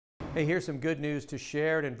Hey, here's some good news to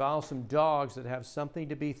share. It involves some dogs that have something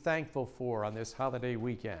to be thankful for on this holiday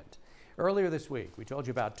weekend. Earlier this week, we told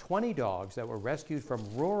you about 20 dogs that were rescued from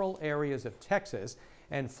rural areas of Texas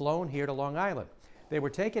and flown here to Long Island. They were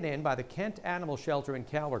taken in by the Kent Animal Shelter in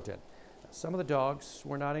Calverton. Some of the dogs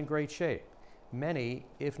were not in great shape. Many,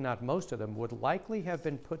 if not most of them, would likely have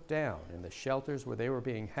been put down in the shelters where they were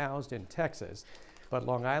being housed in Texas. But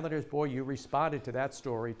Long Islanders, boy, you responded to that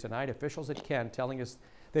story tonight. Officials at Kent telling us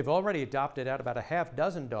they've already adopted out about a half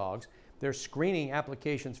dozen dogs. They're screening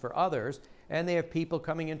applications for others, and they have people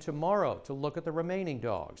coming in tomorrow to look at the remaining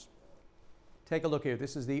dogs. Take a look here.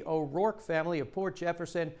 This is the O'Rourke family of Port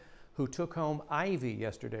Jefferson who took home Ivy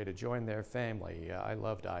yesterday to join their family. I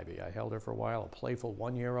loved Ivy. I held her for a while, a playful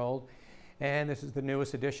 1-year-old. And this is the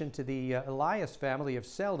newest addition to the Elias family of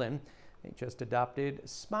Selden. They just adopted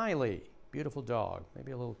Smiley. Beautiful dog.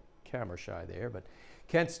 Maybe a little camera shy there, but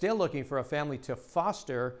Kent's still looking for a family to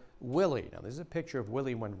foster Willie. Now, this is a picture of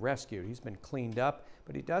Willie when rescued. He's been cleaned up,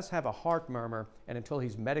 but he does have a heart murmur, and until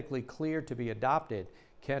he's medically cleared to be adopted,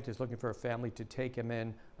 Kent is looking for a family to take him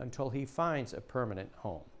in until he finds a permanent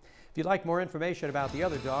home. If you'd like more information about the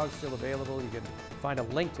other dogs still available, you can find a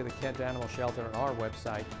link to the Kent Animal Shelter on our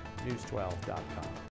website, news12.com.